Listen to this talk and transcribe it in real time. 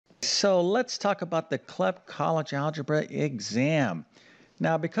So let's talk about the CLEP College Algebra exam.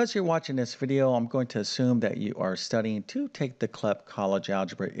 Now, because you're watching this video, I'm going to assume that you are studying to take the CLEP College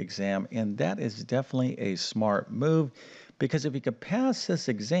Algebra exam, and that is definitely a smart move because if you can pass this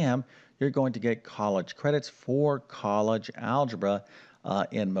exam, you're going to get college credits for college algebra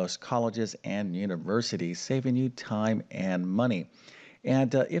in most colleges and universities, saving you time and money.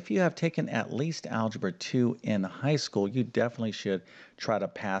 And if you have taken at least Algebra 2 in high school, you definitely should try to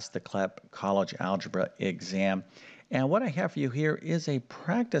pass the CLEP College Algebra exam. And what I have for you here is a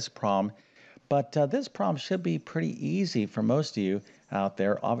practice problem, but this problem should be pretty easy for most of you out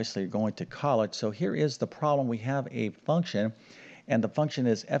there. Obviously, you're going to college. So here is the problem. We have a function, and the function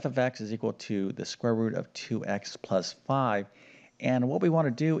is f of x is equal to the square root of 2x plus 5. And what we want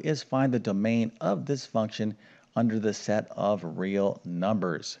to do is find the domain of this function under the set of real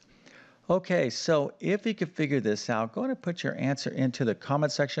numbers. Okay, so if you could figure this out, go ahead and put your answer into the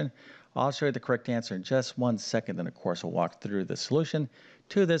comment section. I'll show you the correct answer in just 1 second, and of course we'll walk through the solution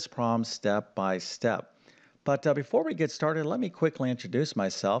to this problem step by step. But before we get started, let me quickly introduce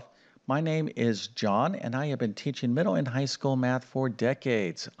myself. My name is John, and I have been teaching middle and high school math for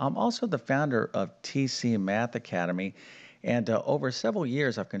decades. I'm also the founder of TC Math Academy, and over several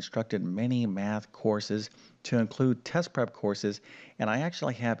years, I've constructed many math courses to include test prep courses, and I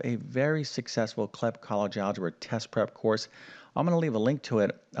actually have a very successful CLEP College Algebra test prep course. I'm going to leave a link to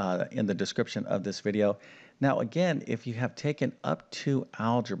it in the description of this video. Now, again, if you have taken up to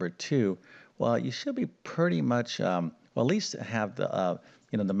Algebra 2, well, you should be pretty much, well, at least have the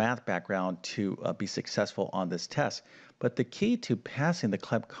math background to be successful on this test. But the key to passing the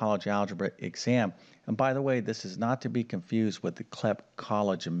CLEP College Algebra exam, and by the way, this is not to be confused with the CLEP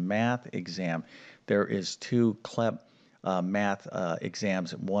College Math exam. There is two CLEP math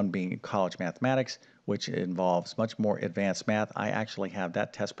exams, one being college mathematics, which involves much more advanced math. I actually have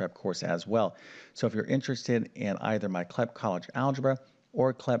that test prep course as well. So if you're interested in either my CLEP College Algebra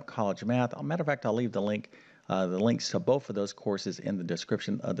or CLEP College Math, as a matter of fact, I'll leave the links to both of those courses in the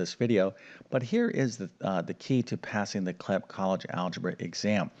description of this video. But here is the key to passing the CLEP College Algebra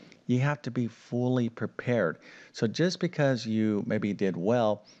exam. You have to be fully prepared. So just because you maybe did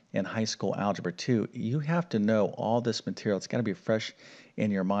well in high school Algebra 2, you have to know all this material. It's got to be fresh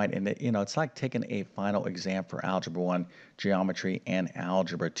in your mind. And it's like taking a final exam for Algebra 1, Geometry, and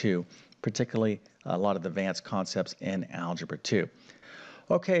Algebra 2, particularly a lot of the advanced concepts in Algebra 2.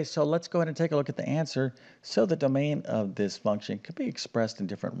 Okay, so let's go ahead and take a look at the answer. So the domain of this function could be expressed in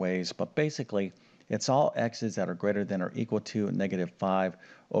different ways, but basically it's all x's that are greater than or equal to -5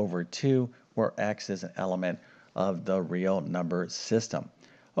 over 2, where x is an element of the real number system.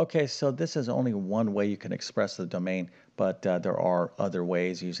 Okay, so this is only one way you can express the domain, but there are other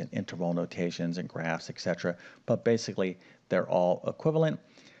ways using interval notations and graphs, etc. But basically, they're all equivalent.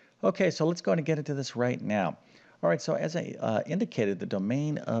 Okay, so let's go ahead and get into this right now. All right, so as I indicated, the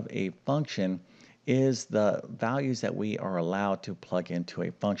domain of a function is the values that we are allowed to plug into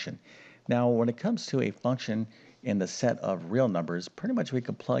a function. Now, when it comes to a function in the set of real numbers, pretty much we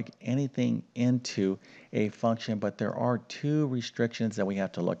can plug anything into a function, but there are two restrictions that we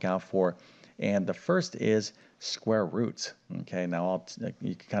have to look out for. And the first is square roots. Okay, now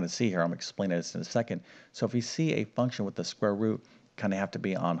you can kind of see here, I'm explaining this in a second. So if you see a function with a square root, kind of have to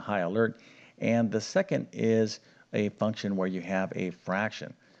be on high alert. And the second is a function where you have a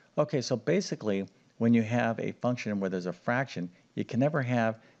fraction. Okay, so basically, when you have a function where there's a fraction, you can never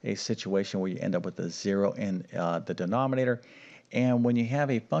have a situation where you end up with a 0 in the denominator. And when you have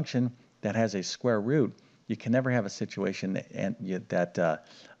a function that has a square root, you can never have a situation that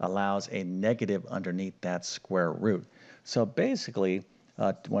allows a negative underneath that square root. So basically,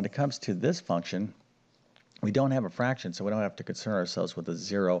 when it comes to this function, we don't have a fraction, so we don't have to concern ourselves with a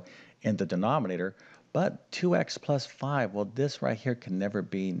 0 in the denominator. But 2x plus 5, well, this right here can never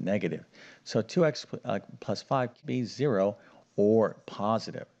be negative. So 2x plus 5 can be 0 or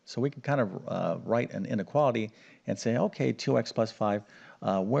positive. So we can kind of write an inequality and say, okay, 2x plus 5,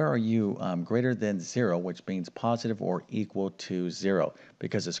 where are you greater than 0, which means positive or equal to 0,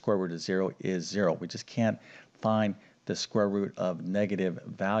 because the square root of 0 is 0. We just can't find the square root of negative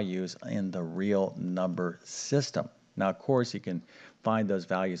values in the real number system. Now, of course, you can find those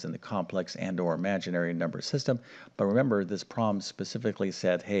values in the complex and or imaginary number system, but remember, this problem specifically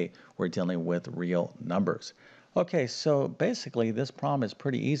said, hey, we're dealing with real numbers. Okay, so basically, this problem is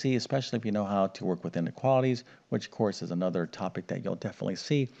pretty easy, especially if you know how to work with inequalities, which, of course, is another topic that you'll definitely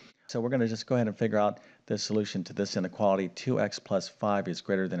see. So we're going to just go ahead and figure out the solution to this inequality. 2x plus 5 is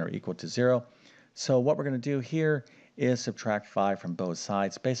greater than or equal to 0. So what we're going to do here is subtract 5 from both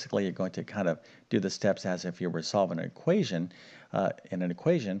sides. Basically, you're going to kind of do the steps as if you were solving an equation in an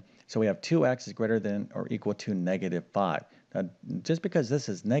equation. So we have 2x is greater than or equal to negative 5. Now, just because this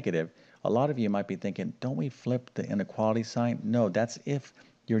is negative, a lot of you might be thinking, don't we flip the inequality sign? No, that's if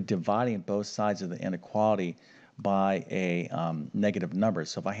you're dividing both sides of the inequality by a negative number.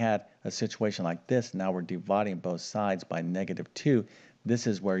 So if I had a situation like this, now we're dividing both sides by -2. This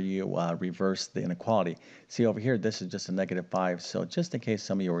is where you reverse the inequality. See over here, this is just a -5. So just in case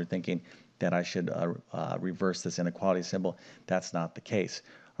some of you were thinking that I should reverse this inequality symbol, that's not the case.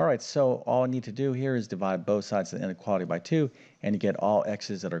 All right, so all I need to do here is divide both sides of the inequality by 2, and you get all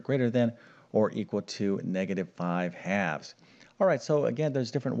x's that are greater than or equal to -5/2. All right, so again,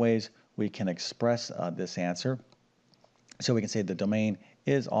 there's different ways we can express this answer. So we can say the domain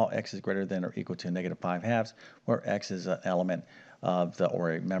is all x is greater than or equal to -5/2, where x is an element of the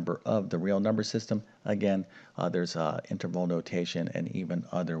or a member of the real number system. Again, there's interval notation and even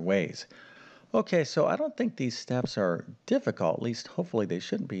other ways. Okay, so I don't think these steps are difficult. At least hopefully they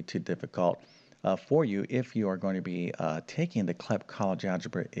shouldn't be too difficult for you if you are going to be taking the CLEP College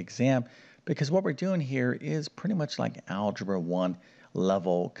Algebra exam, because what we're doing here is pretty much like Algebra 1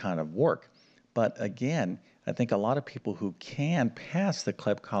 level kind of work. But again, I think a lot of people who can pass the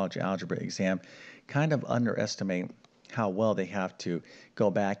CLEP College Algebra exam kind of underestimate how well they have to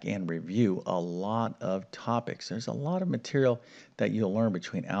go back and review a lot of topics. There's a lot of material that you'll learn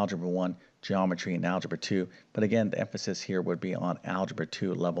between Algebra 1, Geometry, and Algebra 2. But again, the emphasis here would be on Algebra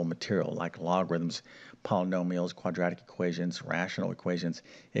 2 level material like logarithms, polynomials, quadratic equations, rational equations,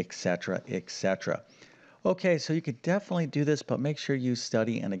 etc., etc. Okay, so you could definitely do this, but make sure you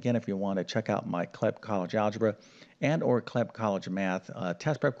study. And again, if you want to check out my CLEP College Algebra and or CLEP College Math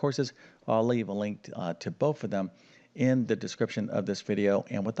test prep courses, I'll leave a link to both of them in the description of this video.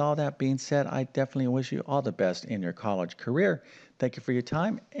 And with all that being said, I definitely wish you all the best in your college career. Thank you for your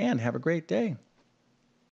time and have a great day.